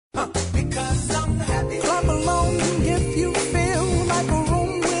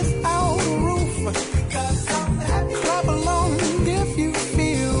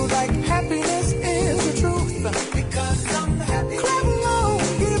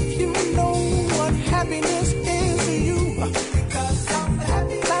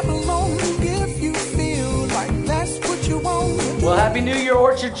Happy New Year,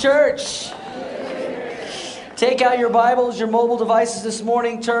 Orchard Church. Take out your Bibles, your mobile devices this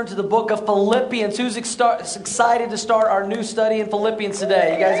morning. Turn to the book of Philippians. Who's excited to start our new study in Philippians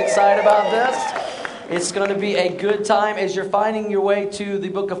today? You guys excited about this? It's going to be a good time as you're finding your way to the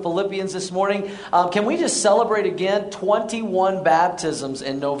book of Philippians this morning. Can we just celebrate again 21 baptisms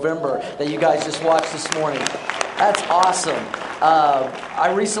in November that you guys just watched this morning? That's awesome.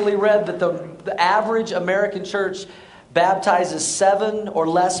 I recently read that the average American church baptizes 7 or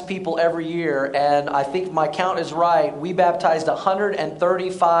less people every year, and I think my count is right. We baptized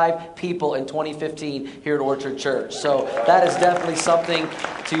 135 people in 2015 here at Orchard Church. So that is definitely something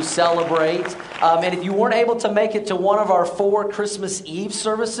to celebrate. And if you weren't able to make it to one of our 4 Christmas Eve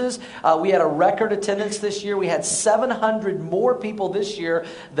services, we had a record attendance this year. We had 700 more people this year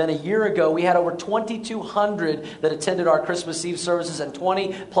than a year ago. We had over 2,200 that attended our Christmas Eve services, and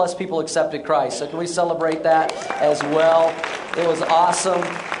 20 plus people accepted Christ. So can we celebrate that as well? It was awesome.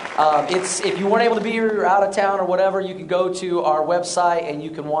 If you weren't able to be here, you're out of town or whatever, you can go to our website and you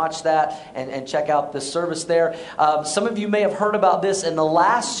can watch that and check out the service there. Some of you may have heard about this. In the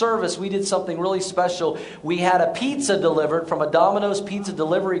last service, we did something really special. We had a pizza delivered from a Domino's pizza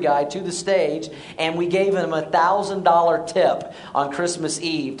delivery guy to the stage, and we gave him a $1,000 tip on Christmas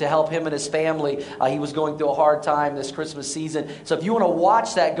Eve to help him and his family. He was going through a hard time this Christmas season. So if you want to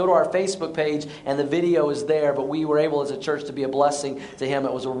watch that, go to our Facebook page, and the video is there. But we were able as a church to be a blessing to him.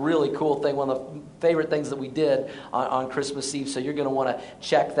 It was a really cool thing, one of the favorite things that we did on Christmas Eve, so you're going to want to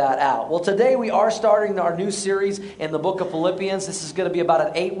check that out. Well, today we are starting our new series in the book of Philippians. This is going to be about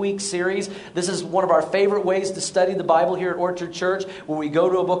an 8-week series. This is one of our favorite ways to study the Bible here at Orchard Church. When we go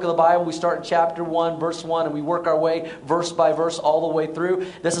to a book of the Bible, we start in chapter 1, verse 1, and we work our way verse by verse all the way through.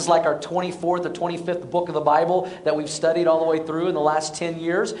 This is like our 24th or 25th book of the Bible that we've studied all the way through in the last 10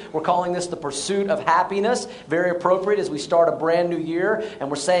 years. We're calling this the pursuit of happiness. Very appropriate as we start a brand new year, and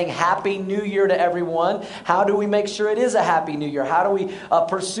we're saying Happy New Year to everyone. How do we make sure it is a Happy New Year? How do we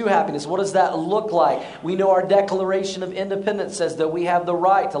pursue happiness? What does that look like? We know our Declaration of Independence says that we have the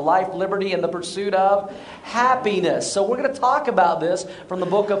right to life, liberty, and the pursuit of happiness. So we're going to talk about this from the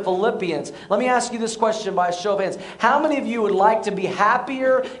book of Philippians. Let me ask you this question by a show of hands. How many of you would like to be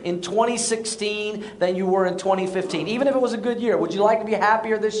happier in 2016 than you were in 2015? Even if it was a good year, would you like to be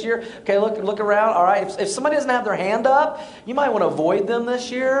happier this year? Okay, look around. All right, if somebody doesn't have their hand up, you might want to avoid them this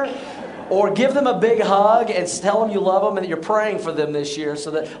year. Or give them a big hug and tell them you love them and that you're praying for them this year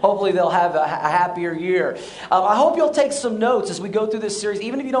so that hopefully they'll have a happier year. I hope you'll take some notes as we go through this series.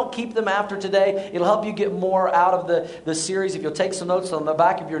 Even if you don't keep them after today, it'll help you get more out of the series if you'll take some notes on the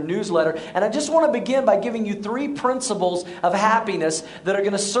back of your newsletter. And I just want to begin by giving you 3 principles of happiness that are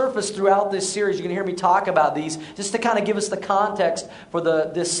going to surface throughout this series. You're going to hear me talk about these just to kind of give us the context for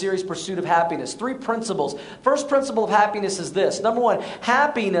this series, Pursuit of Happiness. 3 principles. First principle of happiness is this. Number 1,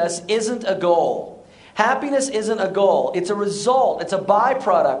 happiness isn't a goal. Happiness isn't a goal. It's a result. It's a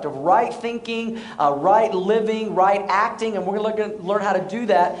byproduct of right thinking, right living, right acting, and we're going to learn how to do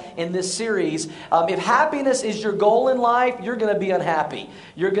that in this series. If happiness is your goal in life, you're going to be unhappy.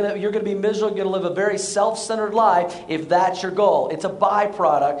 You're going to be miserable. You're going to live a very self-centered life if that's your goal. It's a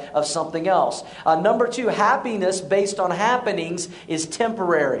byproduct of something else. Number 2, happiness based on happenings is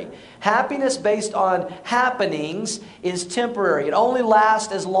temporary. Happiness based on happenings is temporary. It only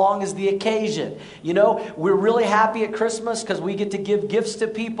lasts as long as the occasion. You know, we're really happy at Christmas because we get to give gifts to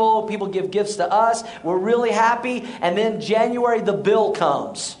people. People give gifts to us. We're really happy. And then January, the bill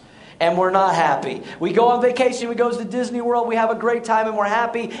comes. And we're not happy. We go on vacation, we go to Disney World, we have a great time and we're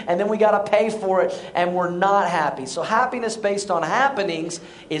happy, and then we got to pay for it and we're not happy. So happiness based on happenings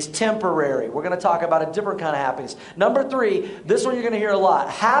is temporary. We're going to talk about a different kind of happiness. Number 3, this one you're going to hear a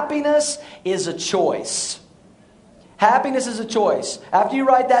lot. Happiness is a choice. Happiness is a choice. After you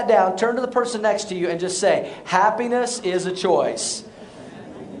write that down, turn to the person next to you and just say, happiness is a choice.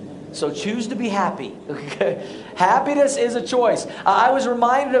 So choose to be happy. Happiness is a choice. I was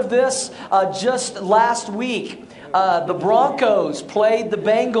reminded of this just last week. The Broncos played the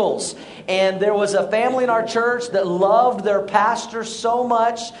Bengals, and there was a family in our church that loved their pastor so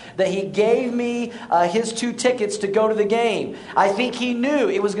much that he gave me his 2 tickets to go to the game. I think he knew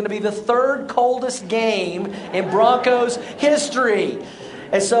it was going to be the 3rd coldest game in Broncos history.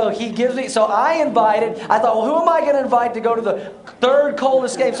 And so he gives me, so I thought, well, who am I going to invite to go to the 3rd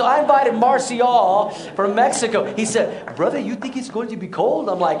coldest game? So I invited Marcial from Mexico. He said, brother, you think it's going to be cold?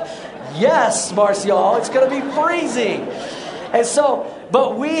 I'm like, yes, Marcial, it's going to be freezing. And so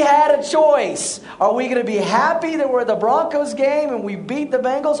But we had a choice. Are we going to be happy that we're at the Broncos game and we beat the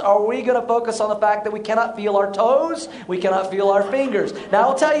Bengals? Or are we going to focus on the fact that we cannot feel our toes? We cannot feel our fingers. Now,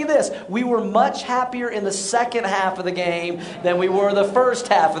 I'll tell you this. We were much happier in the second half of the game than we were the first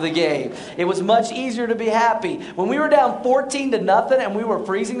half of the game. It was much easier to be happy. When we were down 14-0 and we were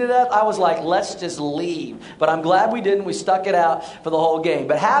freezing to death, I was like, let's just leave. But I'm glad we didn't. We stuck it out for the whole game.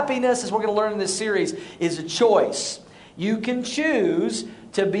 But happiness, as we're going to learn in this series, is a choice. You can choose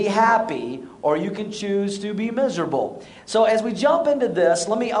to be happy, or you can choose to be miserable. So as we jump into this, I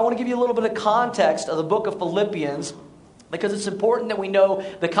want to give you a little bit of context of the book of Philippians, because it's important that we know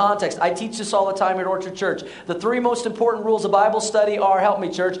the context. I teach this all the time at Orchard Church. The 3 most important rules of Bible study are, help me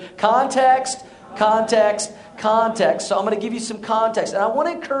church, context, context, context. So I'm going to give you some context. And I want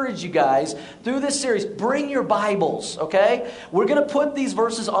to encourage you guys through this series, bring your Bibles, okay? We're going to put these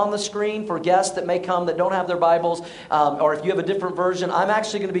verses on the screen for guests that may come that don't have their Bibles, or if you have a different version. I'm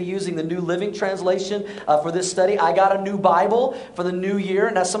actually going to be using the New Living Translation for this study. I got a new Bible for the new year.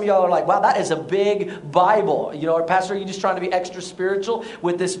 Now some of y'all are like, wow, that is a big Bible. You know, Pastor, are you just trying to be extra spiritual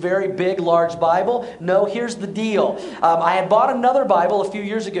with this very big, large Bible? No, here's the deal. I had bought another Bible a few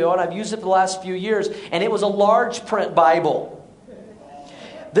years ago, and I've used it for the last few years, and it was a large print Bible.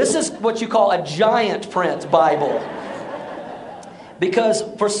 This is what you call a giant print Bible. Because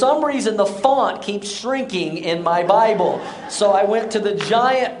for some reason the font keeps shrinking in my Bible. So I went to the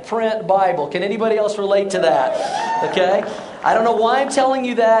giant print Bible. Can anybody else relate to that? Okay? I don't know why I'm telling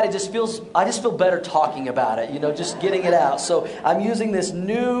you that. I just feel better talking about it, just getting it out. So I'm using this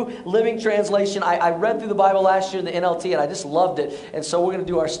New Living Translation. I read through the Bible last year in the NLT, and I just loved it. And so we're going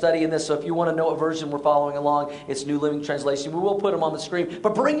to do our study in this. So if you want to know what version we're following along, it's New Living Translation. We will put them on the screen.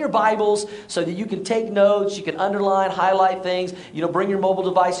 But bring your Bibles so that you can take notes, you can underline, highlight things. Bring your mobile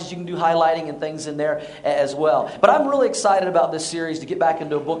devices. You can do highlighting and things in there as well. But I'm really excited about this series to get back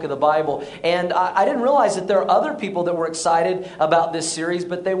into a book of the Bible. And I didn't realize that there are other people that were excited about this series,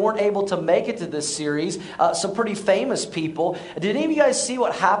 but they weren't able to make it to this series. Some pretty famous people. Did any of you guys see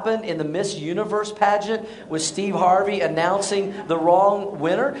what happened in the Miss Universe pageant with Steve Harvey announcing the wrong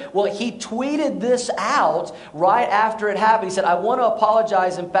winner? Well, he tweeted this out right after it happened. He said, I want to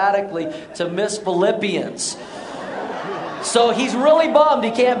apologize emphatically to Miss Philippians. So he's really bummed he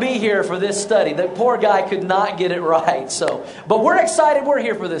can't be here for this study. The poor guy could not get it right. But we're excited we're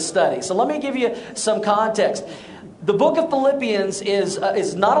here for this study. So let me give you some context. The book of Philippians is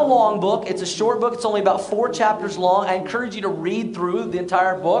not a long book. It's a short book. It's only about 4 chapters long. I encourage you to read through the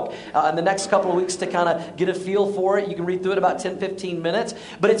entire book in the next couple of weeks to kind of get a feel for it. You can read through it about 10-15 minutes.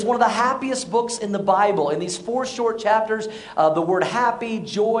 But it's one of the happiest books in the Bible. In these 4 short chapters, the word happy,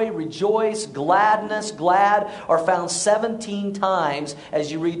 joy, rejoice, gladness, glad are found 17 times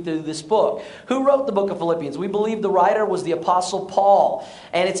as you read through this book. Who wrote the book of Philippians? We believe the writer was the Apostle Paul.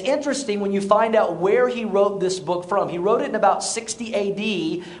 And it's interesting when you find out where he wrote this book from. He wrote it in about 60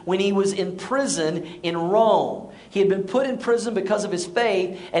 AD when he was in prison in Rome. He had been put in prison because of his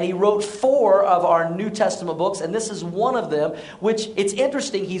faith, and he wrote 4 of our New Testament books, and this is one of them, which it's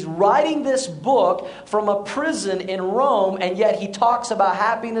interesting. He's writing this book from a prison in Rome, and yet he talks about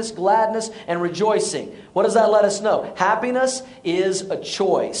happiness, gladness, and rejoicing. What does that let us know? Happiness is a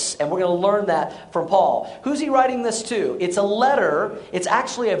choice, and we're going to learn that from Paul. Who's he writing this to? It's a letter. It's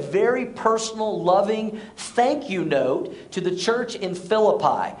actually a very personal, loving thank you note to the church in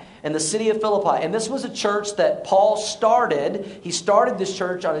Philippi, in the city of Philippi. And this was a church that Paul started. He started this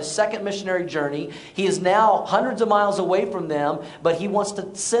church on his second missionary journey. He is now hundreds of miles away from them, but he wants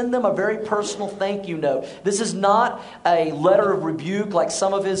to send them a very personal thank you note. This is not a letter of rebuke like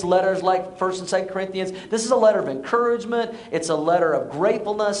some of his letters, like 1 and 2 Corinthians. This is a letter of encouragement. It's a letter of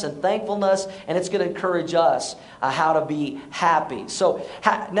gratefulness and thankfulness, and it's going to encourage us how to be happy. So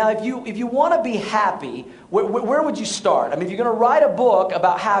now if you want to be happy, where would you start? I mean, if you're going to write a book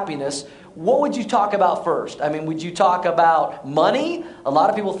about happiness, what would you talk about first? I mean, would you talk about money? A lot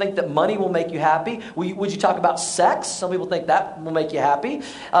of people think that money will make you happy. Would you talk about sex? Some people think that will make you happy.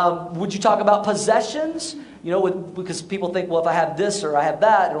 Would you talk about possessions? Because people think, well, if I have this or I have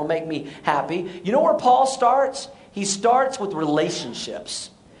that, it'll make me happy. You know where Paul starts? He starts with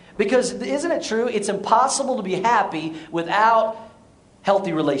relationships. Because isn't it true? It's impossible to be happy without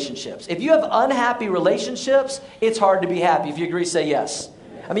healthy relationships. If you have unhappy relationships, it's hard to be happy. If you agree, say yes.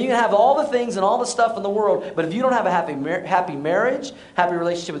 I mean, you can have all the things and all the stuff in the world, but if you don't have a happy marriage, happy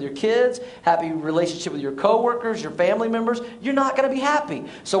relationship with your kids, happy relationship with your coworkers, your family members, you're not going to be happy.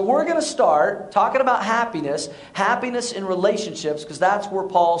 So we're going to start talking about happiness in relationships, because that's where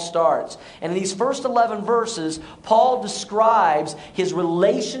Paul starts. And in these first 11 verses, Paul describes his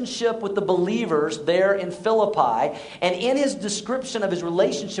relationship with the believers there in Philippi. And in his description of his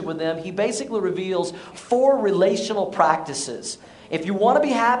relationship with them, he basically reveals 4 relational practices. If you want to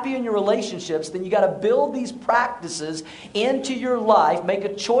be happy in your relationships, then you got to build these practices into your life. Make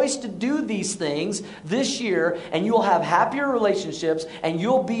a choice to do these things this year, and you'll have happier relationships, and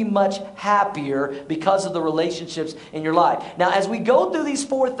you'll be much happier because of the relationships in your life. Now, as we go through these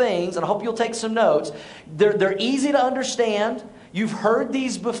 4 things, and I hope you'll take some notes, they're easy to understand. You've heard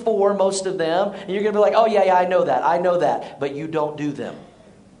these before, most of them, and you're going to be like, oh, yeah, I know that. But you don't do them.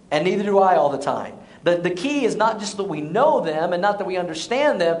 And neither do I all the time. The key is not just that we know them and not that we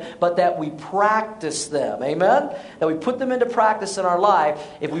understand them, but that we practice them. Amen? That we put them into practice in our life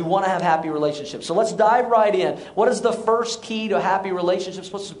if we want to have happy relationships. So let's dive right in. What is the first key to happy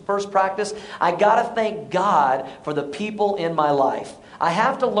relationships? What's the first practice? I got to thank God for the people in my life. I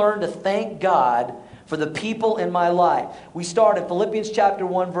have to learn to thank God for the people in my life. We start in Philippians chapter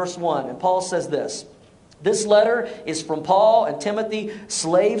 1, verse 1, and Paul says this. This letter is from Paul and Timothy,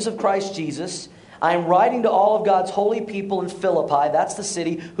 slaves of Christ Jesus. I am writing to all of God's holy people in Philippi, that's the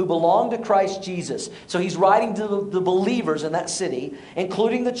city, who belong to Christ Jesus. So he's writing to the believers in that city,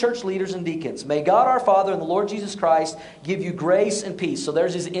 including the church leaders and deacons. May God our Father and the Lord Jesus Christ give you grace and peace. So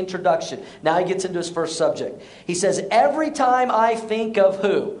there's his introduction. Now he gets into his first subject. He says, every time I think of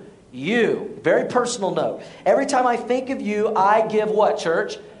who? You. Very personal note. Every time I think of you, I give what,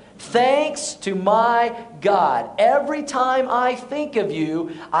 church? Thanks to my God. Every time I think of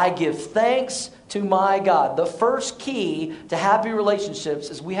you, I give thanks to my God. The first key to happy relationships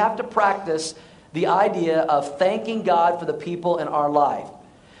is we have to practice the idea of thanking God for the people in our life.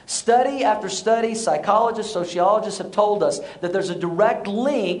 Study after study, psychologists, sociologists have told us that there's a direct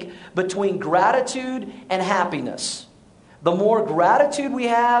link between gratitude and happiness. The more gratitude we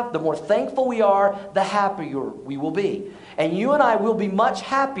have, the more thankful we are, the happier we will be. And you and I will be much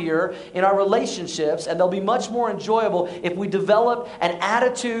happier in our relationships, and they'll be much more enjoyable if we develop an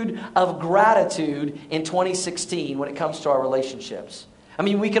attitude of gratitude in 2016 when it comes to our relationships. I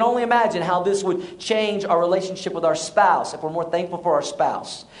mean, we can only imagine how this would change our relationship with our spouse if we're more thankful for our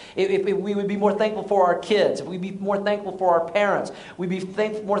spouse. If we would be more thankful for our kids, if we'd be more thankful for our parents, we'd be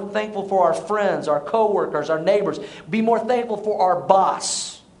more thankful for our friends, our coworkers, our neighbors, be more thankful for our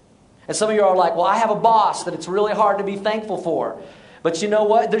boss. And some of you are like, well, I have a boss that it's really hard to be thankful for. But you know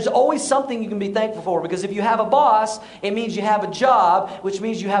what? There's always something you can be thankful for, because if you have a boss, it means you have a job, which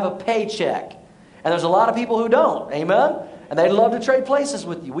means you have a paycheck. And there's a lot of people who don't. Amen? And they'd love to trade places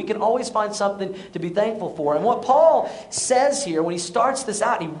with you. We can always find something to be thankful for. And what Paul says here, when he starts this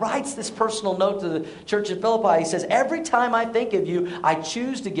out, he writes this personal note to the church at Philippi. He says, every time I think of you, I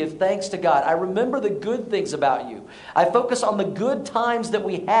choose to give thanks to God. I remember the good things about you. I focus on the good times that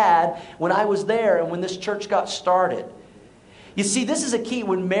we had when I was there and when this church got started. You see, this is a key.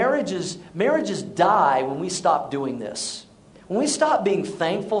 When marriages die when we stop doing this. When we stop being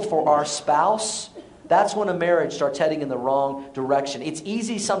thankful for our spouse, that's when a marriage starts heading in the wrong direction. It's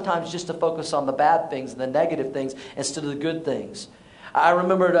easy sometimes just to focus on the bad things and the negative things instead of the good things. I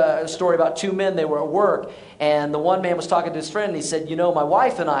remembered a story about 2 men. They were at work, and the one man was talking to his friend, and he said, you know, my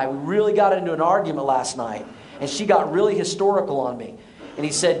wife and I, we really got into an argument last night, and she got really historical on me. And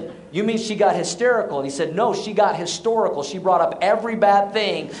he said, you mean she got hysterical? And he said, no, she got historical. She brought up every bad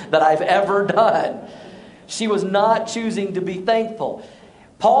thing that I've ever done. She was not choosing to be thankful.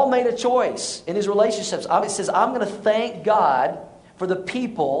 Paul made a choice in his relationships. He says, I'm going to thank God for the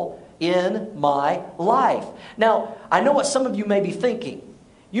people in my life. Now, I know what some of you may be thinking.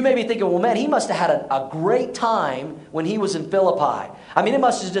 You may be thinking, well, man, he must have had a great time when he was in Philippi. I mean, it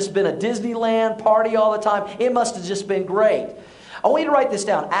must have just been a Disneyland party all the time. It must have just been great. I want you to write this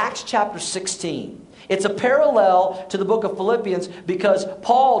down. Acts chapter 16. It's a parallel to the book of Philippians because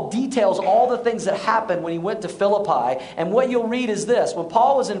Paul details all the things that happened when he went to Philippi. And what you'll read is this. When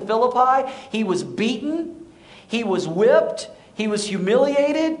Paul was in Philippi, he was beaten, he was whipped, he was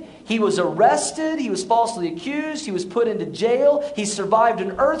humiliated, he was arrested, he was falsely accused, he was put into jail, he survived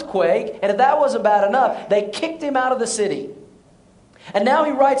an earthquake, and if that wasn't bad enough, they kicked him out of the city. And now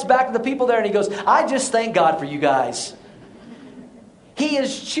he writes back to the people there and he goes, I just thank God for you guys. He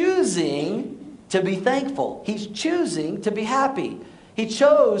is choosing to be thankful. He's choosing to be happy. He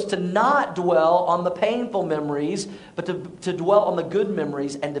chose to not dwell on the painful memories, but to dwell on the good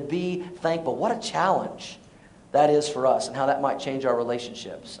memories and to be thankful. What a challenge. that is for us and how that might change our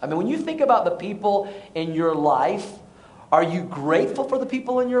relationships. I mean, when you think about the people in your life, are you grateful for the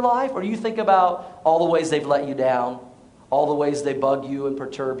people in your life? Or do you think about all the ways they've let you down, all the ways they bug you and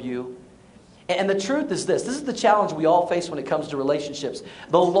perturb you? And the truth is this is the challenge we all face when it comes to relationships.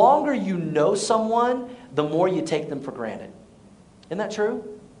 The longer you know someone, the more you take them for granted. Isn't that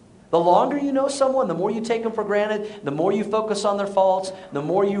true? The longer you know someone, the more you take them for granted, the more you focus on their faults, the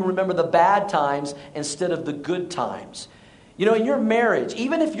more you remember the bad times instead of the good times. You know, in your marriage,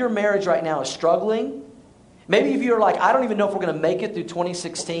 even if your marriage right now is struggling, maybe if you're like, I don't even know if we're going to make it through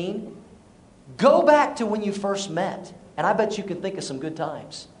 2016, go back to when you first met, and I bet you can think of some good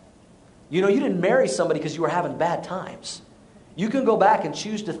times. You know, you didn't marry somebody because you were having bad times. You can go back and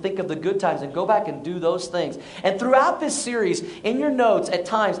choose to think of the good times and go back and do those things. And throughout this series, in your notes, at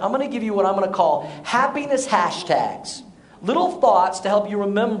times, I'm going to give you what I'm going to call happiness hashtags. Little thoughts to help you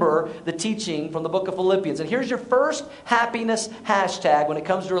remember the teaching from the book of Philippians. And here's your first happiness hashtag when it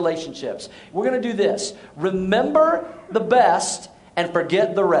comes to relationships. We're going to do this. Remember the best and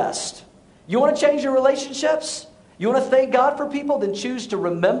forget the rest. You want to change your relationships? You want to thank God for people? Then choose to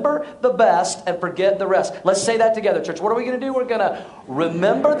remember the best and forget the rest. Let's say that together, church. What are we going to do? We're going to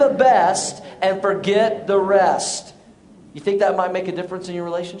remember the best and forget the rest. You think that might make a difference in your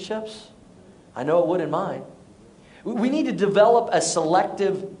relationships? I know it would in mine. We need to develop a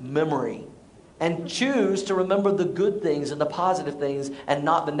selective memory and choose to remember the good things and the positive things and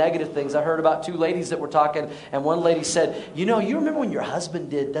not the negative things. I heard about two ladies that were talking, and one lady said, you know, you remember when your husband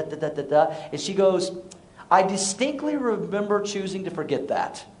did da da da da da? And she goes, I distinctly remember choosing to forget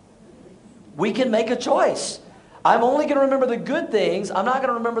that. We can make a choice. I'm only going to remember the good things. I'm not going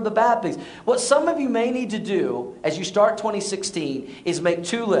to remember the bad things. What some of you may need to do as you start 2016 is make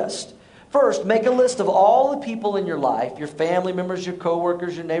two lists. First, make a list of all the people in your life, your family members, your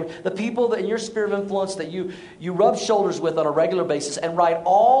coworkers, your neighbors, the people that in your sphere of influence that you rub shoulders with on a regular basis, and write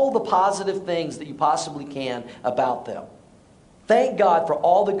all the positive things that you possibly can about them. Thank God for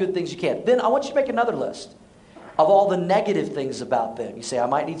all the good things you can. Then I want you to make another list of all the negative things about them. You say, I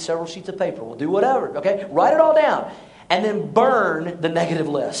might need several sheets of paper. We'll do whatever, okay? Write it all down. And then burn the negative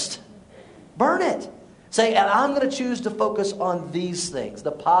list. Burn it. Say, and I'm going to choose to focus on these things,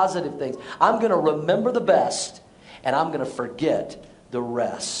 the positive things. I'm going to remember the best, and I'm going to forget the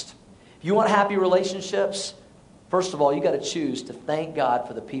rest. If you want happy relationships, first of all, you got to choose to thank God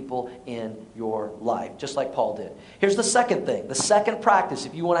for the people in your life, just like Paul did. Here's the second thing, the second practice.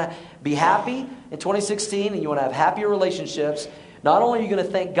 If you want to be happy in 2016 and you want to have happier relationships, not only are you going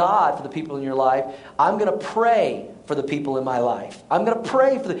to thank God for the people in your life, I'm going to pray for the people in my life. I'm going to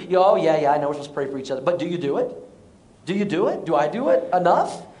pray for the... oh, yeah, I know we're supposed to pray for each other. But do you do it? Do you do it? Do I do it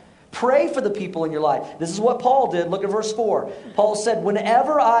enough? Pray for the people in your life. This is what Paul did. Look at verse 4. Paul said,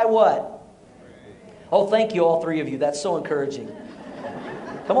 whenever I what? Oh, thank you, all three of you. That's so encouraging.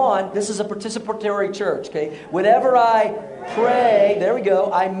 Come on. This is a participatory church, okay? Whenever I pray, there we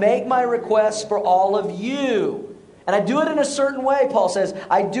go, I make my requests for all of you. And I do it in a certain way, Paul says.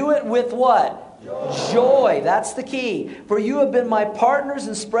 I do it with what? Joy. That's the key. For you have been my partners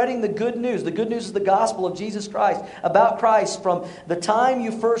in spreading the good news. The good news is the gospel of Jesus Christ, about Christ, from the time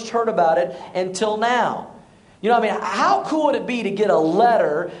you first heard about it until now. You know, I mean, how cool would it be to get a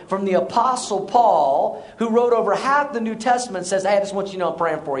letter from the Apostle Paul, who wrote over half the New Testament, says, hey, I just want you to know I'm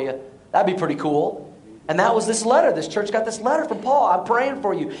praying for you. That'd be pretty cool. And that was this letter. This church got this letter from Paul. I'm praying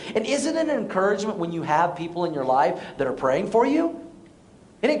for you. And isn't it an encouragement when you have people in your life that are praying for you?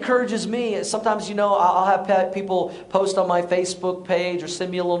 It encourages me. Sometimes, you know, I'll have people post on my Facebook page or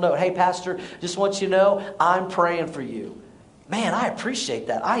send me a little note. Hey, Pastor, just want you to know I'm praying for you. Man, I appreciate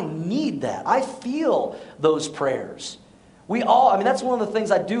that. I need that. I feel those prayers. We all, I mean, that's one of the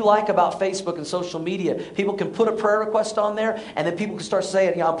things I do like about Facebook and social media. People can put a prayer request on there, and then people can start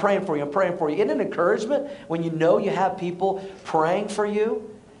saying, I'm praying for you, I'm praying for you. Isn't it an encouragement when you know you have people praying for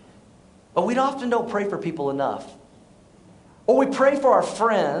you? But we often don't pray for people enough. Or we pray for our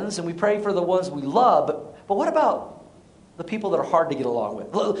friends, and we pray for the ones we love, but what about the people that are hard to get along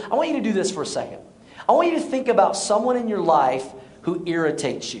with? I want you to do this for a second. I want you to think about someone in your life who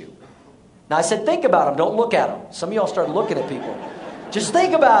irritates you. Now, I said think about them. Don't look at them. Some of y'all started looking at people. Just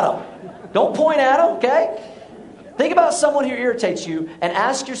think about them. Don't point at them, okay? Think about someone who irritates you and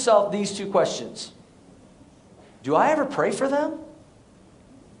ask yourself these two questions. Do I ever pray for them?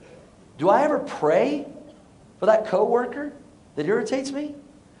 Do I ever pray for that coworker that irritates me?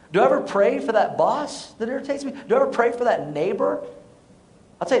 Do I ever pray for that boss that irritates me? Do I ever pray for that neighbor?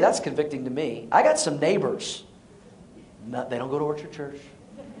 I'll tell you, that's convicting to me. I got some neighbors. They don't go to Orchard Church.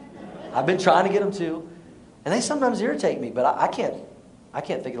 I've been trying to get them to. And they sometimes irritate me, but I can't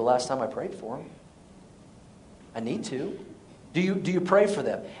think of the last time I prayed for them. I need to. Do you pray for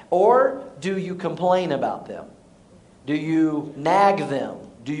them? Or do you complain about them? Do you nag them?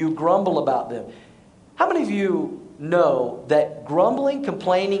 Do you grumble about them? How many of you know that grumbling,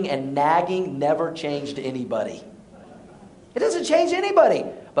 complaining, and nagging never changed anybody? It doesn't change anybody,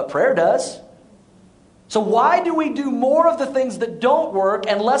 but prayer does. So why do we do more of the things that don't work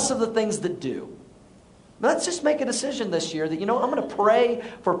and less of the things that do? Let's just make a decision this year that, I'm going to pray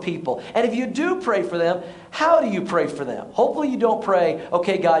for people. And if you do pray for them, how do you pray for them? Hopefully you don't pray,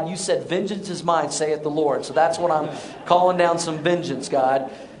 okay, God, you said vengeance is mine, saith the Lord. So that's what I'm calling down some vengeance,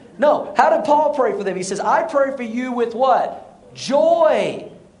 God. No. How did Paul pray for them? He says, I pray for you with what?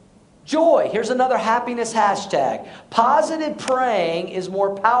 Joy. Joy. Here's another happiness hashtag. Positive praying is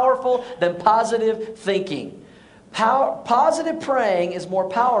more powerful than positive thinking. Positive praying is more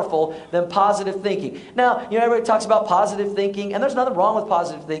powerful than positive thinking. Now, everybody talks about positive thinking, and there's nothing wrong with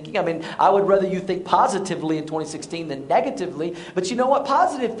positive thinking. I mean, I would rather you think positively in 2016 than negatively. But you know what?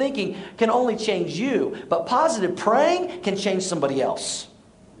 Positive thinking can only change you, but positive praying can change somebody else.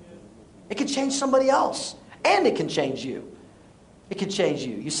 It can change somebody else, and it can change you. It can change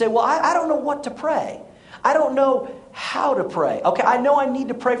you. You say, well, I don't know what to pray. I don't know how to pray. Okay, I know I need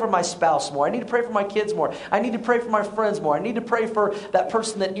to pray for my spouse more. I need to pray for my kids more. I need to pray for my friends more. I need to pray for that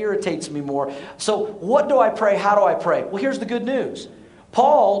person that irritates me more. So what do I pray? How do I pray? Well, here's the good news.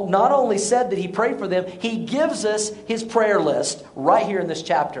 Paul not only said that he prayed for them, he gives us his prayer list right here in this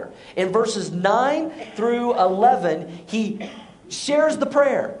chapter. In verses 9 through 11, he shares the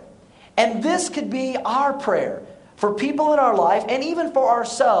prayer. And this could be our prayer for people in our life and even for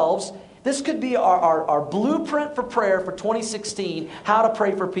ourselves. This could be our blueprint for prayer for 2016, how to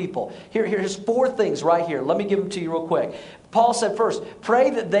pray for people. Here's 4 things right here. Let me give them to you real quick. Paul said first,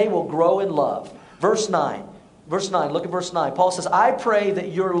 pray that they will grow in love. Verse 9, look at verse 9. Paul says, I pray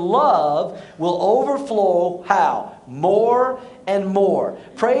that your love will overflow, how? More and more.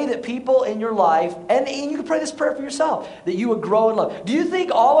 Pray that people in your life, and you can pray this prayer for yourself, that you would grow in love. Do you think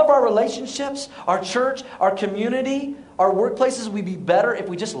all of our relationships, our church, our community, our workplaces would be better if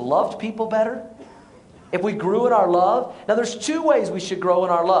we just loved people better? If we grew in our love? Now there's 2 ways we should grow in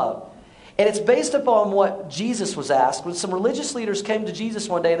our love. And it's based upon what Jesus was asked. When some religious leaders came to Jesus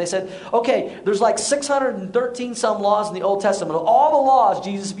one day and they said, okay, there's like 613 some laws in the Old Testament. Of all the laws,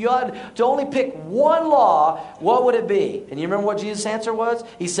 Jesus, if you had to only pick one law, what would it be? And you remember what Jesus' answer was?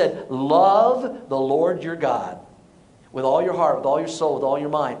 He said, love the Lord your God with all your heart, with all your soul, with all your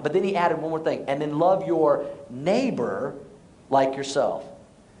mind. But then he added one more thing. And then love your neighbor like yourself.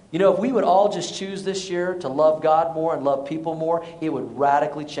 If we would all just choose this year to love God more and love people more, it would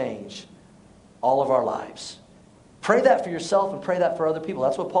radically change all of our lives. Pray that for yourself and pray that for other people.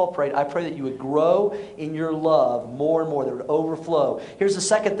 That's what Paul prayed. I pray that you would grow in your love more and more, that it would overflow. Here's the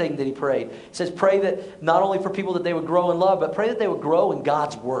second thing that he prayed. He says, pray that not only for people that they would grow in love, but pray that they would grow in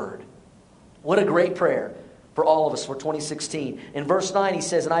God's Word. What a great prayer for all of us for 2016. In verse 9 he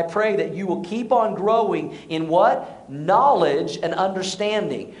says, and I pray that you will keep on growing in what? Knowledge and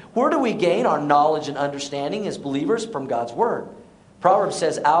understanding. Where do we gain our knowledge and understanding as believers? From God's Word. Proverbs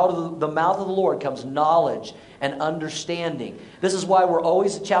says, out of the mouth of the Lord comes knowledge and understanding. This is why we're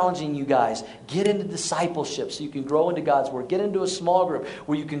always challenging you guys. Get into discipleship so you can grow into God's Word. Get into a small group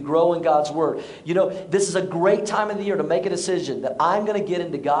where you can grow in God's Word. This is a great time of the year to make a decision that I'm going to get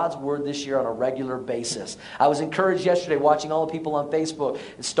into God's Word this year on a regular basis. I was encouraged yesterday watching all the people on Facebook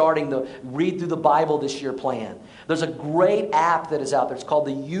and starting the Read Through the Bible This Year plan. There's a great app that is out there. It's called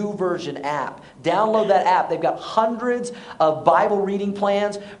the YouVersion app. Download that app. They've got hundreds of Bible reading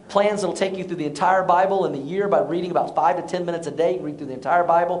plans that will take you through the entire Bible in the year by reading about 5 to 10 minutes a day. You can read through the entire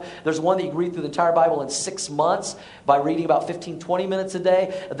Bible. There's one that you can read through the entire Bible in 6 months by reading about 15, 20 minutes a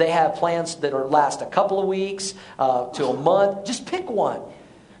day. They have plans that last a couple of weeks to a month. Just pick one.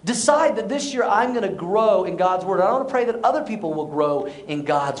 Decide that this year I'm going to grow in God's Word. I want to pray that other people will grow in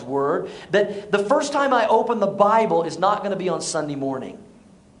God's Word. That the first time I open the Bible is not going to be on Sunday morning.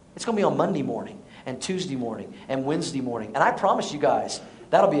 It's going to be on Monday morning and Tuesday morning and Wednesday morning. And I promise you guys,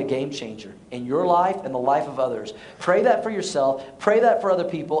 that'll be a game changer in your life and the life of others. Pray that for yourself. Pray that for other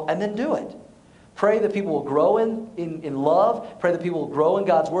people, and then do it. Pray that people will grow in love. Pray that people will grow in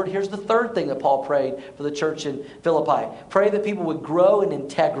God's Word. Here's the third thing that Paul prayed for the church in Philippi. Pray that people would grow in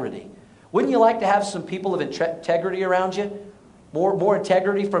integrity. Wouldn't you like to have some people of integrity around you? More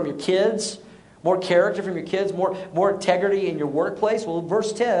integrity from your kids? More character from your kids? More integrity in your workplace? Well,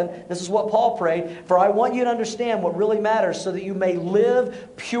 verse 10, this is what Paul prayed. For I want you to understand what really matters so that you may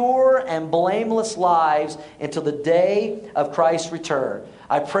live pure and blameless lives until the day of Christ's return.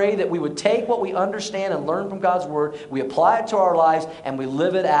 I pray that we would take what we understand and learn from God's Word, we apply it to our lives, and we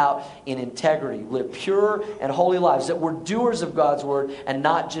live it out in integrity. Live pure and holy lives, that we're doers of God's Word and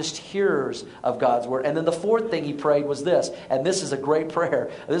not just hearers of God's Word. And then the fourth thing he prayed was this, and this is a great prayer.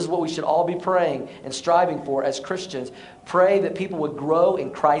 This is what we should all be praying and striving for as Christians. Pray that people would grow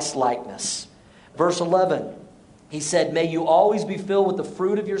in Christ's likeness. Verse 11, he said, may you always be filled with the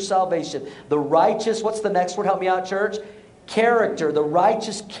fruit of your salvation. The righteous, what's the next word? Help me out, church. Character, the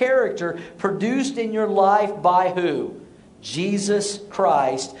righteous character produced in your life by who? Jesus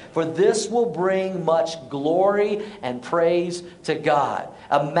Christ. For this will bring much glory and praise to God.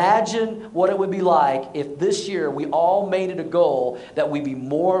 Imagine what it would be like if this year we all made it a goal that we be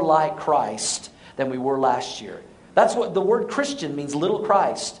more like Christ than we were last year. That's what the word Christian means, little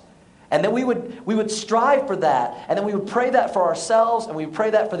Christ. And then we would strive for that. And then we would pray that for ourselves, and we would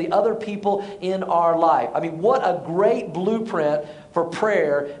pray that for the other people in our life. I mean, what a great blueprint for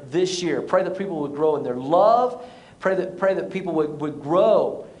prayer this year. Pray that people would grow in their love. Pray that people would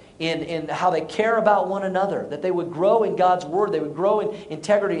grow in how they care about one another. That they would grow in God's Word. They would grow in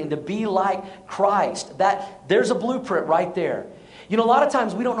integrity and to be like Christ. There's a blueprint right there. You know, a lot of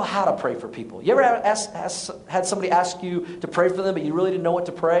times we don't know how to pray for people. You ever had somebody ask you to pray for them, but you really didn't know what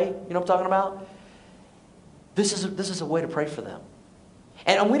to pray? You know what I'm talking about? This is a way to pray for them.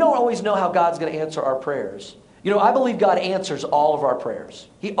 And we don't always know how God's going to answer our prayers. You know, I believe God answers all of our prayers.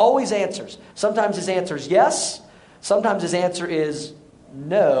 He always answers. Sometimes his answer is yes. Sometimes his answer is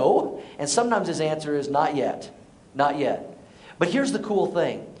no. And sometimes his answer is not yet. Not yet. But here's the cool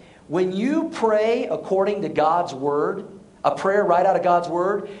thing. When you pray according to God's Word, a prayer right out of God's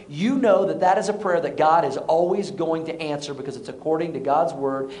Word, you know that is a prayer that God is always going to answer because it's according to God's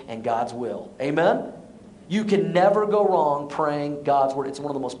Word and God's will. Amen? You can never go wrong praying God's Word. It's one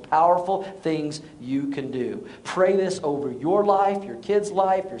of the most powerful things you can do. Pray this over your life, your kid's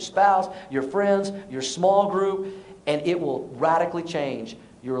life, your spouse, your friends, your small group, and it will radically change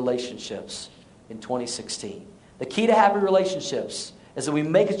your relationships in 2016. The key to happy relationships is that we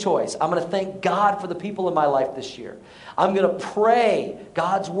make a choice. I'm going to thank God for the people in my life this year. I'm going to pray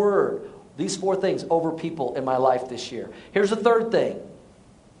God's Word, these four things, over people in my life this year. Here's the third thing.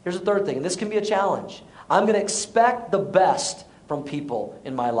 And this can be a challenge. I'm going to expect the best from people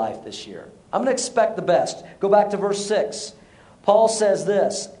in my life this year. I'm going to expect the best. Go back to verse 6. Paul says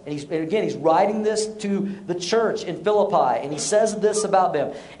this, and he's writing this to the church in Philippi, and he says this about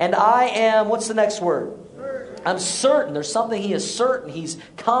them. And I am, what's the next word? I'm certain. There's something he is certain. He's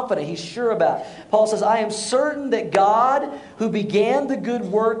confident. He's sure about. Paul says, I am certain that God, who began the good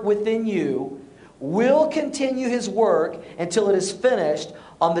work within you, will continue his work until it is finished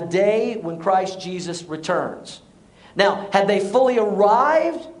on the day when Christ Jesus returns. Now, had they fully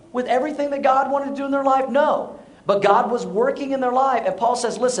arrived with everything that God wanted to do in their life? No. But God was working in their life. And Paul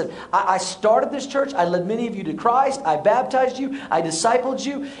says, listen, I started this church. I led many of you to Christ. I baptized you. I discipled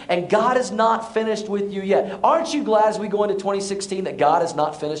you. And God is not finished with you yet. Aren't you glad as we go into 2016 that God is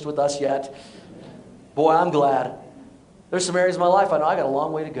not finished with us yet? Boy, I'm glad. There's some areas of my life I know I got a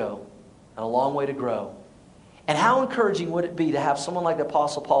long way to go and a long way to grow. And how encouraging would it be to have someone like the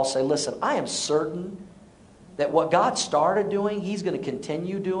Apostle Paul say, listen, I am certain that what God started doing, he's going to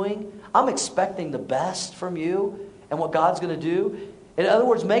continue doing. I'm expecting the best from you and what God's going to do. In other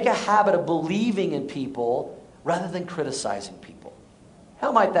words, make a habit of believing in people rather than criticizing people.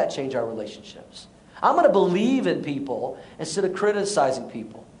 How might that change our relationships? I'm going to believe in people instead of criticizing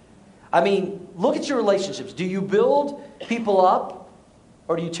people. I mean, look at your relationships. Do you build people up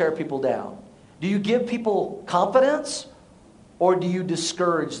or do you tear people down? Do you give people confidence or do you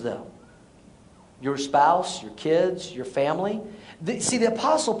discourage them? Your spouse, your kids, your family. See, the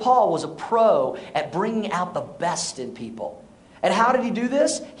Apostle Paul was a pro at bringing out the best in people. And how did he do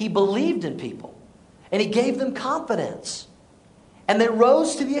this? He believed in people. And he gave them confidence. And they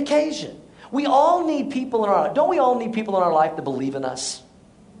rose to the occasion. We all need people in our life. Don't we all need people in our life to believe in us?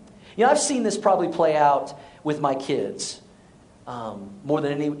 You know, I've seen this probably play out with my kids more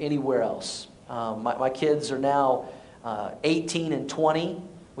than anywhere else. My kids are now 18 and 20.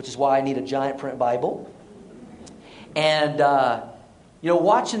 Which is why I need a giant print Bible. And,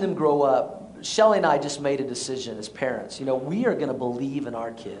 watching them grow up, Shelly and I just made a decision as parents. You know, we are going to believe in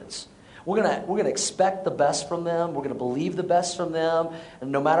our kids. We're going to expect the best from them. We're going to believe the best from them.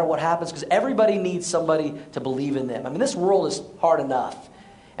 And no matter what happens, because everybody needs somebody to believe in them. I mean, this world is hard enough.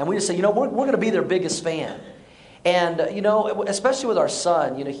 And we just say, we're going to be their biggest fan. And, especially with our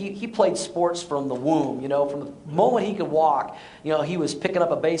son, he played sports from the womb. From the moment he could walk, he was picking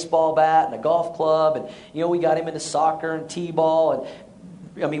up a baseball bat and a golf club. And, we got him into soccer and t-ball.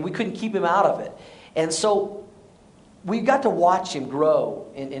 And, we couldn't keep him out of it. And so we got to watch him grow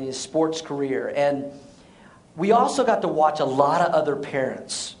in his sports career. And we also got to watch a lot of other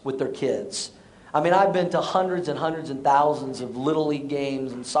parents with their kids. I mean, I've been to hundreds and hundreds and thousands of Little League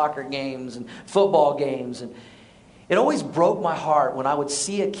games and soccer games and football games. And it always broke my heart when I would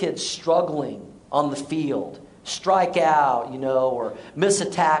see a kid struggling on the field, strike out, or miss a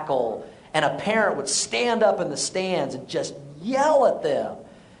tackle, and a parent would stand up in the stands and just yell at them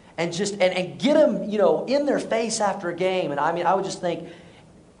and get them, in their face after a game. And I mean, I would just think,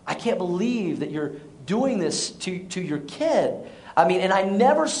 I can't believe that you're doing this to your kid. I mean, and I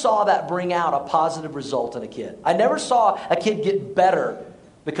never saw that bring out a positive result in a kid. I never saw a kid get better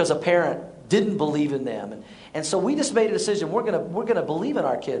because a parent didn't believe in them. And so we just made a decision. We're gonna believe in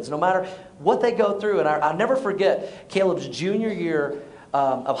our kids no matter what they go through. And I'll never forget Caleb's junior year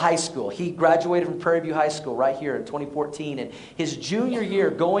of high school. He graduated from Prairie View High School right here in 2014. And his junior year,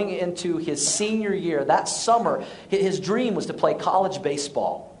 going into his senior year, that summer, his dream was to play college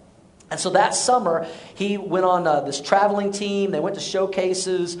baseball. And so that summer, he went on this traveling team. They went to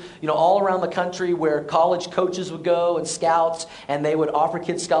showcases, all around the country where college coaches would go and scouts, and they would offer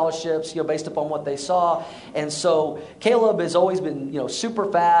kids scholarships, based upon what they saw. And so Caleb has always been, super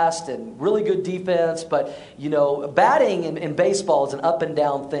fast and really good defense. But, batting in baseball is an up and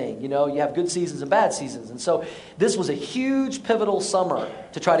down thing. You have good seasons and bad seasons. And so this was a huge pivotal summer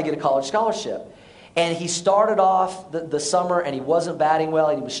to try to get a college scholarship. And he started off the summer, and he wasn't batting well,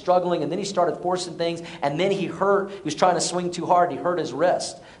 and he was struggling, and then he started forcing things, and then he was trying to swing too hard, and he hurt his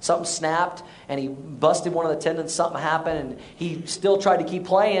wrist. Something snapped, and he busted one of the tendons, something happened, and he still tried to keep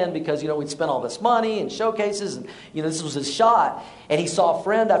playing because, we'd spent all this money and showcases, and, this was his shot. And he saw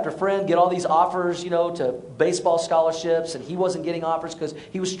friend after friend get all these offers, to baseball scholarships, and he wasn't getting offers because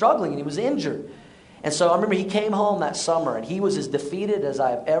he was struggling and he was injured. And so I remember he came home that summer, and he was as defeated as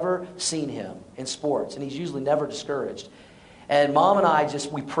I have ever seen him in sports. And he's usually never discouraged. And Mom and I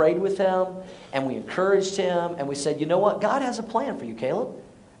we prayed with him, and we encouraged him, and we said, you know what? God has a plan for you, Caleb.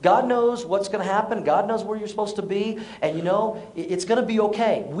 God knows what's going to happen. God knows where you're supposed to be. And it's going to be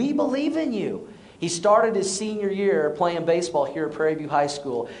okay. We believe in you. He started his senior year playing baseball here at Prairie View High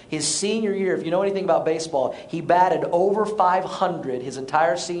School. His senior year, if you know anything about baseball, he batted over 500 his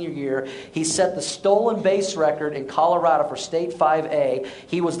entire senior year. He set the stolen base record in Colorado for State 5A.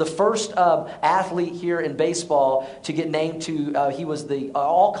 He was the first athlete here in baseball to get named he was the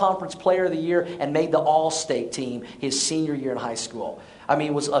All-Conference Player of the Year and made the All-State team his senior year in high school. I mean,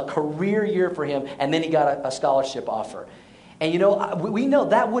 it was a career year for him, and then he got a scholarship offer. And we know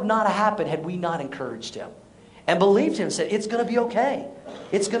that would not have happened had we not encouraged him and believed him and said, it's going to be okay.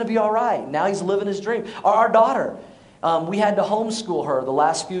 It's going to be all right. Now he's living his dream. Our daughter, we had to homeschool her the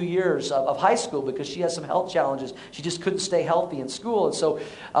last few years of high school because she has some health challenges. She just couldn't stay healthy in school. And so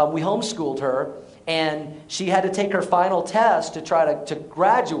we homeschooled her, and she had to take her final test to try to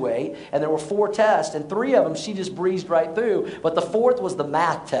graduate. And there were 4 tests, and 3 of them she just breezed right through. But the 4th was the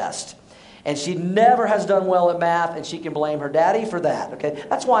math test. And she never has done well at math, and she can blame her daddy for that, okay?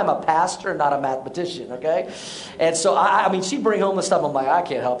 That's why I'm a pastor and not a mathematician, okay? And so, I mean, she'd bring home the stuff. I'm like, I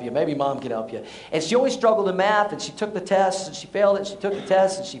can't help you. Maybe Mom can help you. And she always struggled in math, and she took the tests, and she failed it. She took the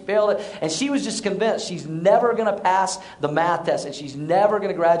test, and she failed it. And she was just convinced she's never going to pass the math test, and she's never going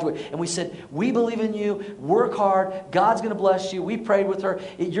to graduate. And we said, we believe in you. Work hard. God's going to bless you. We prayed with her.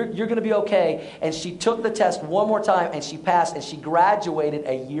 You're going to be okay. And she took the test one more time, and she passed, and she graduated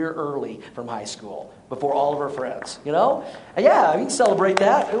a year early from high school before all of her friends, Yeah, we can celebrate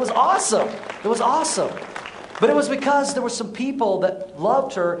that. It was awesome. It was awesome. But it was because there were some people that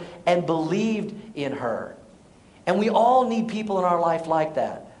loved her and believed in her. And we all need people in our life like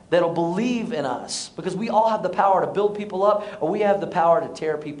that, that'll believe in us, because we all have the power to build people up, or we have the power to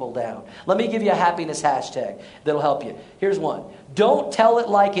tear people down. Let me give you a happiness hashtag that'll help you. Here's one. Don't tell it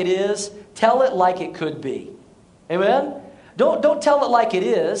like it is. Tell it like it could be. Amen? Don't tell it like it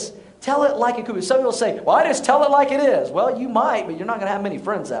is. Tell it like it could be. Some people say, well, I just tell it like it is. Well, you might, but you're not going to have many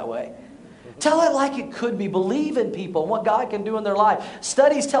friends that way. Tell it like it could be. Believe in people and what God can do in their life.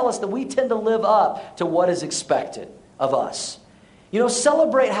 Studies tell us that we tend to live up to what is expected of us.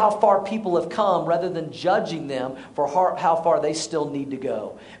 Celebrate how far people have come rather than judging them for how far they still need to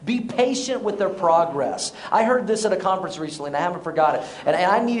go. Be patient with their progress. I heard this at a conference recently, and I haven't forgot it. And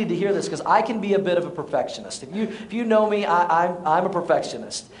I needed to hear this because I can be a bit of a perfectionist. If you know me, I'm a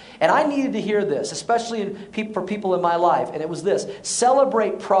perfectionist. And I needed to hear this, especially for people in my life. And it was this: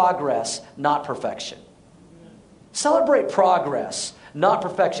 celebrate progress, not perfection. Celebrate progress, not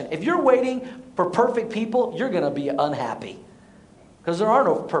perfection. If you're waiting for perfect people, you're going to be unhappy. Because there are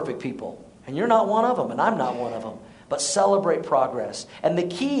no perfect people. And you're not one of them, and I'm not one of them. but celebrate progress. And the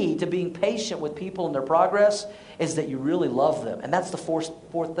key to being patient with people in their progress is that you really love them. And that's the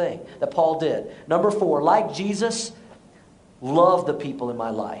fourth thing that Paul did. Number 4, like Jesus, love the people in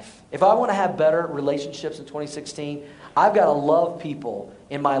my life. If I want to have better relationships in 2016, I've got to love people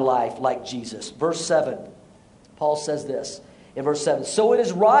in my life like Jesus. Verse 7, Paul says this in verse 7. So it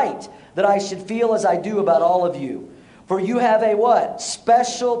is right that I should feel as I do about all of you. For you have a what?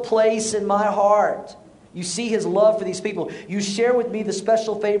 Special place in my heart. You see his love for these people. You share with me the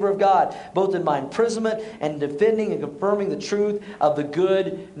special favor of God, both in my imprisonment and defending and confirming the truth of the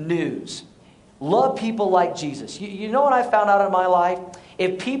good news. Love people like Jesus. You know what I found out in my life?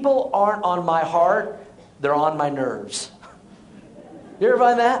 If people aren't on my heart, they're on my nerves. You ever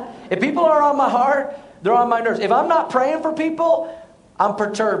find that? If people aren't on my heart, they're on my nerves. If I'm not praying for people, I'm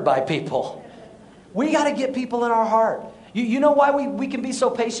perturbed by people. We got to get people in our heart. You know why we can be so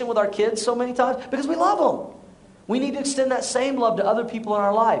patient with our kids so many times? Because we love them. We need to extend that same love to other people in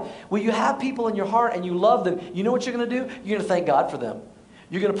our life. When you have people in your heart and you love them, you know what you're going to do? You're going to thank God for them.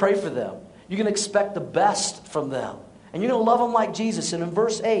 You're going to pray for them. You're going to expect the best from them. And you're going to love them like Jesus. And in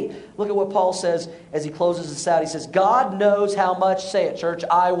verse 8, look at what Paul says as he closes this out. He says, God knows how much, say it church,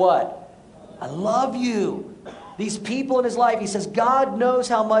 I what? I love you. These people in his life, he says, God knows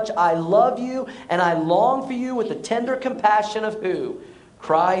how much I love you and I long for you with the tender compassion of who?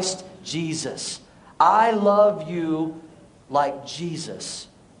 Christ Jesus. I love you like Jesus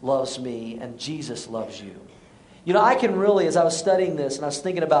loves me and Jesus loves you. You know, I can really, as I was studying this and I was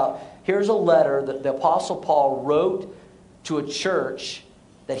thinking about, here's a letter that the Apostle Paul wrote to a church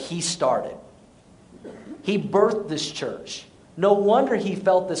that he started. He birthed this church. No wonder he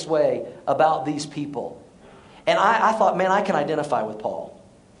felt this way about these people. And I thought, man, I can identify with Paul.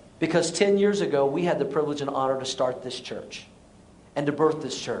 Because 10 years ago, we had the privilege and honor to start this church and to birth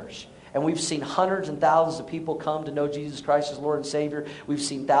this church. And we've seen hundreds and thousands of people come to know Jesus Christ as Lord and Savior. We've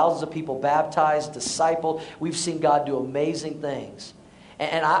seen thousands of people baptized, discipled. We've seen God do amazing things.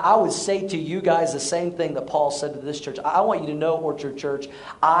 And I would say to you guys the same thing that Paul said to this church. I want you to know, Orchard Church,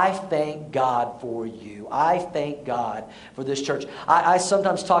 I thank God for you. I thank God for this church. I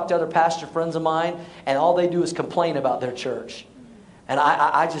sometimes talk to other pastor friends of mine, and all they do is complain about their church. And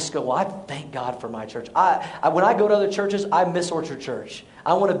I just go, well, I thank God for my church. When I go to other churches, I miss Orchard Church.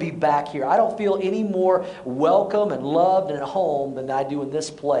 I want to be back here. I don't feel any more welcome and loved and at home than I do in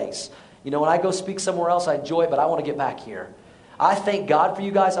this place. You know, when I go speak somewhere else, I enjoy it, but I want to get back here. I thank God for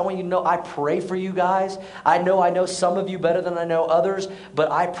you guys. I want you to know I pray for you guys. I know some of you better than I know others,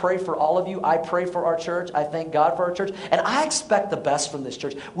 but I pray for all of you. I pray for our church. I thank God for our church. And I expect the best from this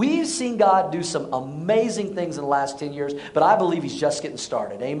church. We've seen God do some amazing things in the last 10 years, but I believe he's just getting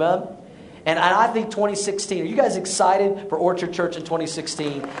started. Amen? And I think 2016, are you guys excited for Orchard Church in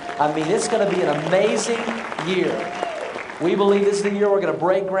 2016? I mean, it's going to be an amazing year. We believe this is the year we're going to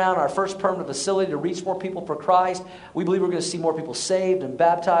break ground, our first permanent facility to reach more people for Christ. We believe we're going to see more people saved and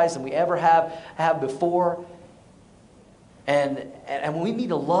baptized than we ever have before. And we need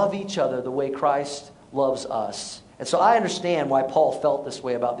to love each other the way Christ loves us. And so I understand why Paul felt this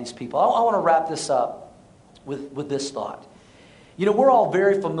way about these people. I want to wrap this up with this thought. You know, we're all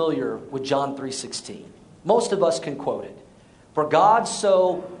very familiar with John 3:16. Most of us can quote it. For God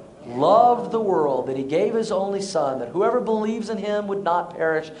so loved the world that he gave his only son, that whoever believes in him would not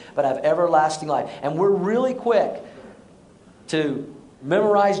perish but have everlasting life. And we're really quick to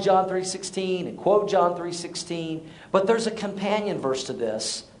memorize John 3:16 and quote John 3:16, but there's a companion verse to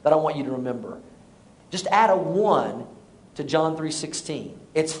this that I want you to remember. Just add a 1 to John 3:16.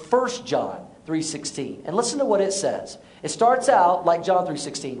 It's 1 John 3:16. And listen to what it says. It starts out like John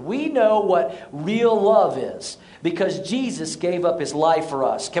 3:16. We know what real love is because Jesus gave up his life for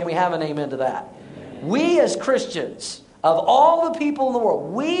us. Can we have an amen to that? Amen. We as Christians, of all the people in the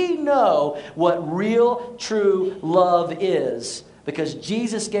world, we know what real, true love is because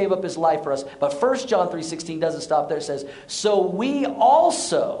Jesus gave up his life for us. But 1 John 3:16 doesn't stop there. It says, so we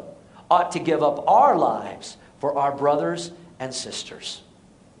also ought to give up our lives for our brothers and sisters.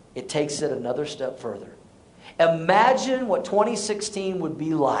 It takes it another step further. Imagine what 2016 would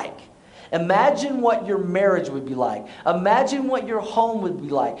be like. Imagine what your marriage would be like. Imagine what your home would be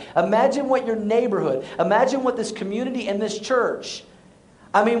like. Imagine what your neighborhood. Imagine what this community and this church.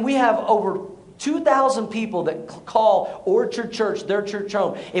 I mean, we have over 2,000 people that call Orchard Church their church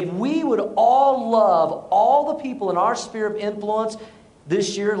home. If we would all love all the people in our sphere of influence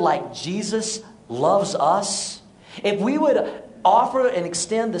this year like Jesus loves us, if we would offer and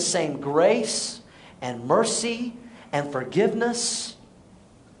extend the same grace and mercy and forgiveness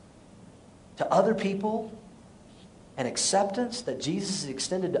to other people and acceptance that Jesus has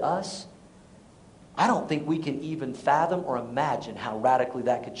extended to us, I don't think we can even fathom or imagine how radically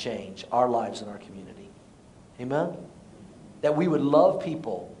that could change our lives and our community. Amen? That we would love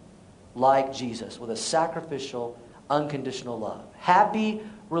people like Jesus with a sacrificial, unconditional love. Happy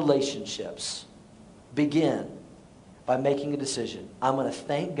relationships begin by making a decision. I'm going to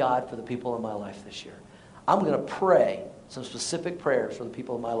thank God for the people in my life this year. I'm going to pray some specific prayers for the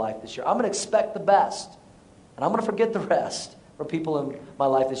people in my life this year. I'm going to expect the best. And I'm going to forget the rest for people in my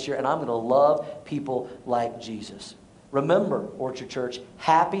life this year. And I'm going to love people like Jesus. Remember, Orchard Church,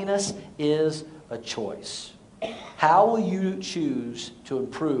 happiness is a choice. How will you choose to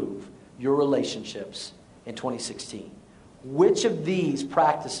improve your relationships in 2016? Which of these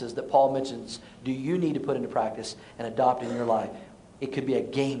practices that Paul mentions do you need to put into practice and adopt in your life? It could be a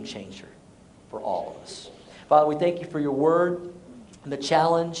game changer for all of us. Father, we thank you for your word and the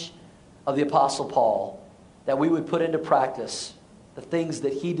challenge of the Apostle Paul, that we would put into practice the things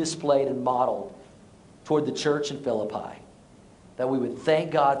that he displayed and modeled toward the church in Philippi. That we would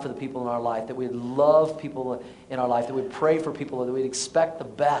thank God for the people in our life, that we would love people in our life, that we would pray for people, that we'd expect the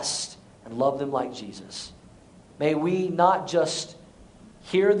best and love them like Jesus. May we not just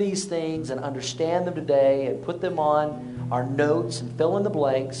hear these things and understand them today and put them on our notes and fill in the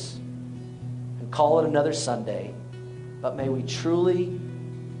blanks and call it another Sunday, but may we truly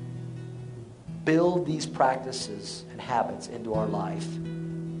build these practices and habits into our life,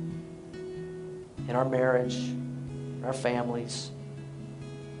 in our marriage, in our families,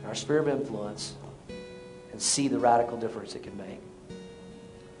 in our sphere of influence, and see the radical difference it can make.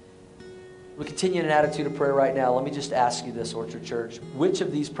 We continue in an attitude of prayer right now. Let me just ask you this, Orchard Church. Which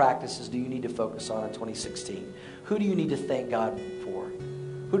of these practices do you need to focus on in 2016? Who do you need to thank God for?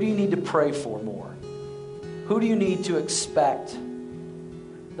 Who do you need to pray for more? Who do you need to expect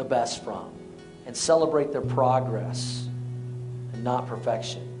the best from and celebrate their progress and not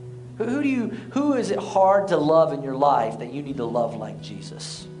perfection? Who is it hard to love in your life that you need to love like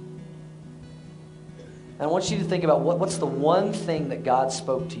Jesus? And I want you to think about what's the one thing that God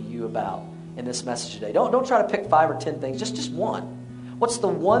spoke to you about in this message today. Don't try to pick 5 or 10 things, just one. What's the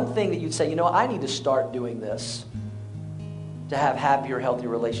one thing that you'd say, I need to start doing this to have happier, healthier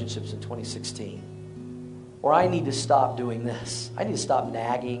relationships in 2016? Or I need to stop doing this. I need to stop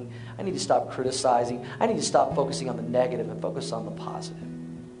nagging. I need to stop criticizing. I need to stop focusing on the negative and focus on the positive.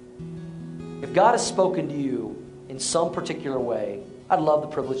 If God has spoken to you in some particular way, I'd love the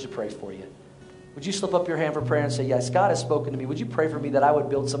privilege to pray for you. Would you slip up your hand for prayer and say, yes, God has spoken to me. Would you pray for me that I would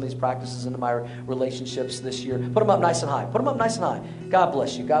build some of these practices into my relationships this year? Put them up nice and high. Put them up nice and high. God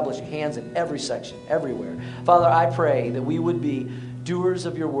bless you. God bless you. Hands in every section, everywhere. Father, I pray that we would be doers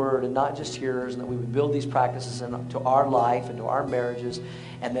of your word and not just hearers, and that we would build these practices into our life, into our marriages,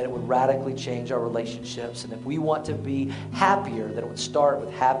 and that it would radically change our relationships. And if we want to be happier, that it would start with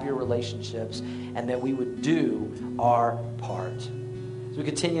happier relationships, and that we would do our part. As we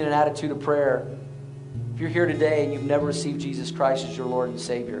continue in an attitude of prayer, if you're here today and you've never received Jesus Christ as your Lord and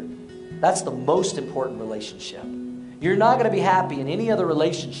Savior, that's the most important relationship. You're not going to be happy in any other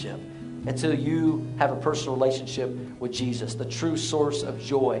relationship until you have a personal relationship with Jesus, the true source of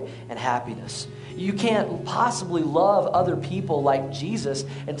joy and happiness. You can't possibly love other people like Jesus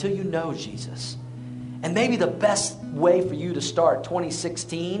until you know Jesus. And maybe the best way for you to start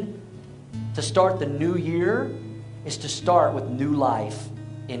 2016, to start the new year, is to start with new life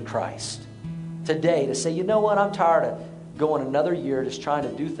in Christ. Today, to say, you know what, I'm tired of going another year just trying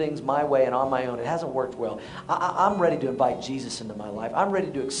to do things my way and on my own. It hasn't worked well. I'm ready to invite Jesus into my life. I'm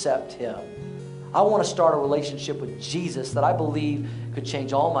ready to accept him. I want to start a relationship with Jesus that I believe could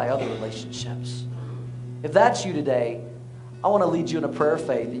change all my other relationships. If that's you today, I want to lead you in a prayer of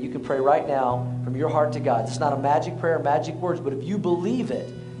faith that you can pray right now from your heart to God. It's not a magic prayer, magic words, but if you believe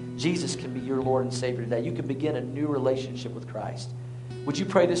it, Jesus can be your Lord and Savior today. You can begin a new relationship with Christ. Would you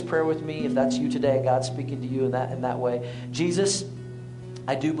pray this prayer with me if that's you today and God's speaking to you in that way? Jesus,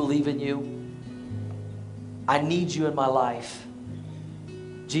 I do believe in you. I need you in my life.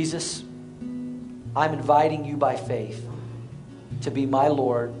 Jesus, I'm inviting you by faith to be my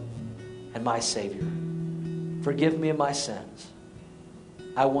Lord and my Savior. Forgive me of my sins.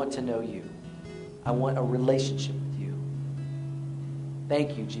 I want to know you. I want a relationship with you.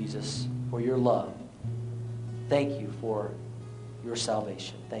 Thank you, Jesus, for your love. Thank you for your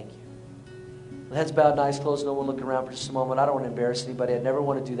salvation. Thank you. With heads bowed and eyes closed, no one looking around for just a moment. I don't want to embarrass anybody. I never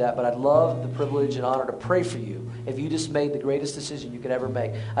want to do that, but I'd love the privilege and honor to pray for you if you just made the greatest decision you could ever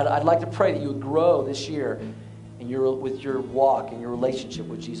make. I'd like to pray that you would grow this year with your walk and your relationship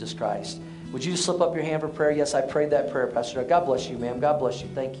with Jesus Christ. Would you just slip up your hand for prayer? Yes, I prayed that prayer, Pastor Doug. God bless you, ma'am. God bless you.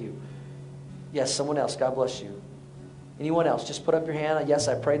 Thank you. Yes, someone else. God bless you. Anyone else? Just put up your hand. Yes,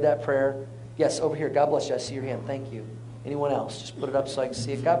 I prayed that prayer. Yes, over here. God bless you. I see your hand. Thank you. Anyone else? Just put it up so I can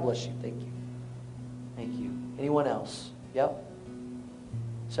see it. God bless you. Thank you. Thank you. Anyone else? Yep.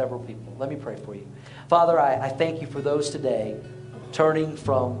 Several people. Let me pray for you. Father, I thank you for those today turning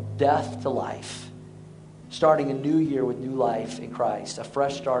from death to life, starting a new year with new life in Christ, a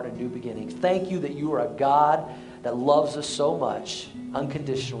fresh start, a new beginning. Thank you that you are a God that loves us so much,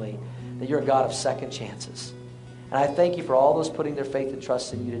 unconditionally, that you're a God of second chances. And I thank you for all those putting their faith and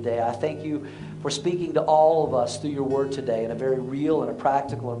trust in you today. I thank you for speaking to all of us through your word today in a very real and a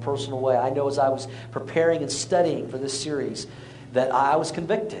practical and personal way. I know as I was preparing and studying for this series that I was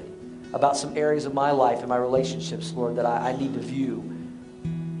convicted about some areas of my life and my relationships, Lord, that I need to view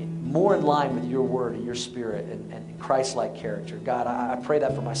more in line with your word and your spirit and Christ-like character. God, I pray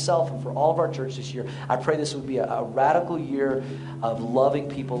that for myself and for all of our church this year. I pray this would be a radical year of loving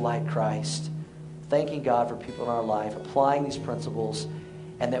people like Christ, thanking God for people in our life, applying these principles,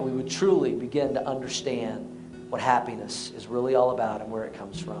 and that we would truly begin to understand what happiness is really all about and where it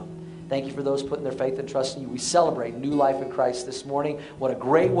comes from. Thank you for those putting their faith and trust in you. We celebrate new life in Christ this morning. What a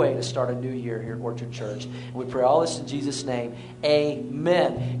great way to start a new year here at Orchard Church. And we pray all this in Jesus' name.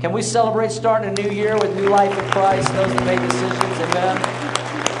 Amen. Can we celebrate starting a new year with new life in Christ? Those that made decisions, amen.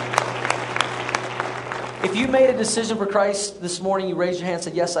 If you made a decision for Christ this morning, you raised your hand and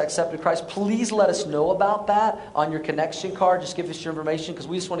said, yes, I accepted Christ, please let us know about that on your connection card. Just give us your information because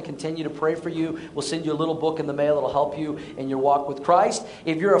we just want to continue to pray for you. We'll send you a little book in the mail that will help you in your walk with Christ.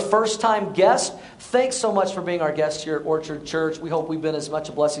 If you're a first-time guest, thanks so much for being our guest here at Orchard Church. We hope we've been as much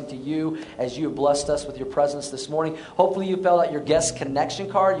a blessing to you as you have blessed us with your presence this morning. Hopefully you filled out your guest connection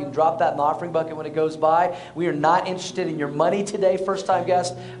card. You can drop that in the offering bucket when it goes by. We are not interested in your money today, first-time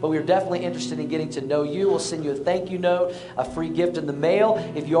guest, but we are definitely interested in getting to know you. We'll send you a thank you note, a free gift in the mail.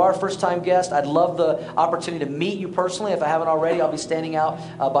 If you are a first-time guest, I'd love the opportunity to meet you personally. If I haven't already, I'll be standing out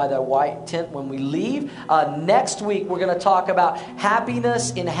by the white tent when we leave. Next week, we're going to talk about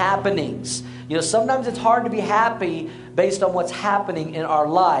happiness in happenings. You know, sometimes it's hard to be happy based on what's happening in our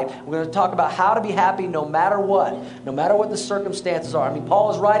life. We're going to talk about how to be happy no matter what the circumstances are. I mean,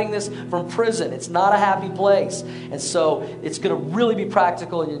 Paul is writing this from prison. It's not a happy place. And so it's going to really be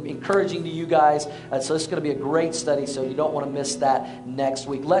practical and encouraging to you guys. And so it's going to be a great study, so you don't want to miss that next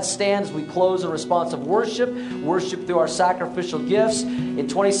week. Let's stand as we close in response of worship through our sacrificial gifts. In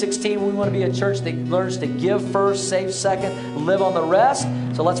 2016, we want to be a church that learns to give first, save second, live on the rest.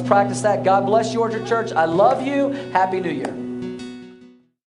 So let's practice that. God bless you, Orchard Church. I love you. Happy New Year.